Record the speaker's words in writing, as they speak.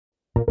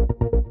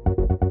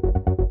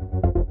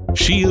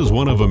She is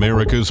one of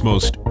America's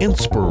most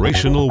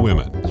inspirational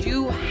women.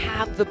 You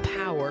have the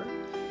power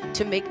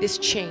to make this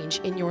change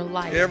in your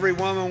life. Every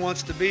woman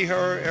wants to be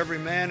her. Every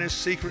man is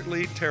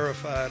secretly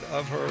terrified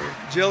of her.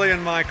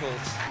 Jillian Michaels.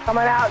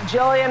 Coming out,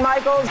 Jillian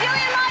Michaels.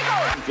 Jillian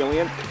Michaels.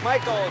 Jillian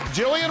Michaels.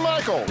 Jillian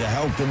Michaels. The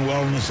health and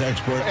wellness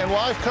expert and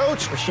life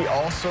coach. She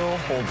also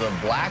holds a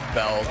black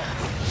belt.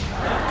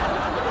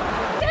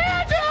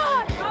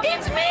 Sandra!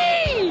 It's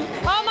me!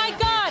 Oh my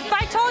God! If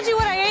I told you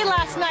what I ate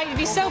last night, you'd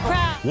be so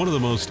proud. One of the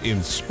most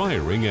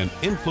inspiring and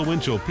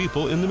influential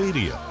people in the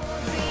media.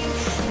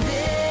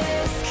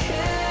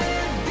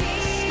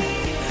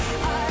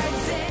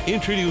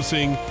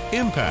 Introducing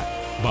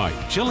Impact by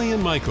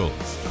Jillian Michaels.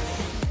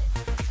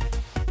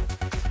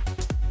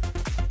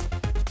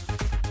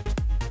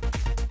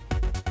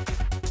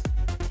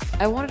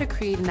 I wanted to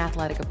create an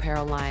athletic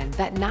apparel line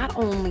that not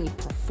only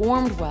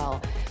performed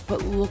well,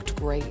 but looked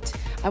great.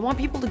 I want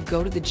people to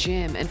go to the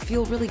gym and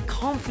feel really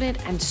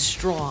confident and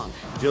strong.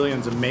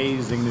 Jillian's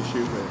amazing to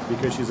shoot with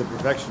because she's a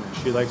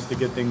perfectionist. She likes to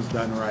get things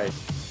done right.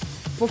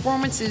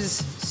 Performance is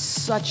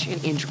such an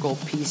integral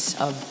piece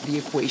of the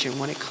equation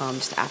when it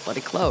comes to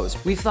athletic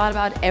clothes. We've thought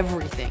about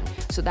everything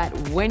so that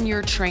when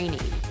you're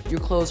training, your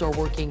clothes are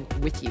working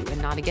with you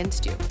and not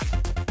against you.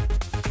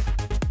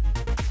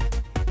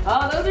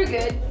 Oh, those are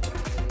good.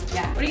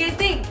 Yeah, what do you guys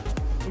think?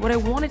 What I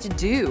wanted to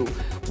do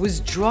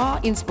was draw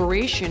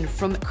inspiration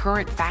from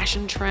current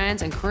fashion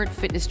trends and current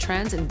fitness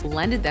trends and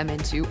blended them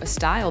into a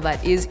style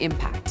that is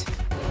Impact.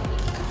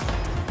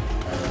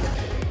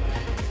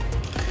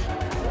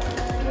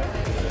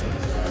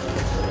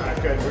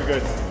 Good, we're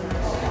good.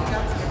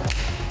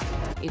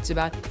 It's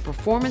about the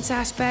performance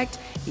aspect,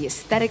 the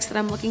aesthetics that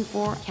I'm looking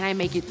for. Can I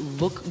make it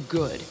look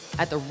good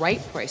at the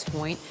right price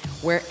point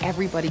where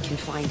everybody can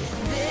find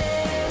it?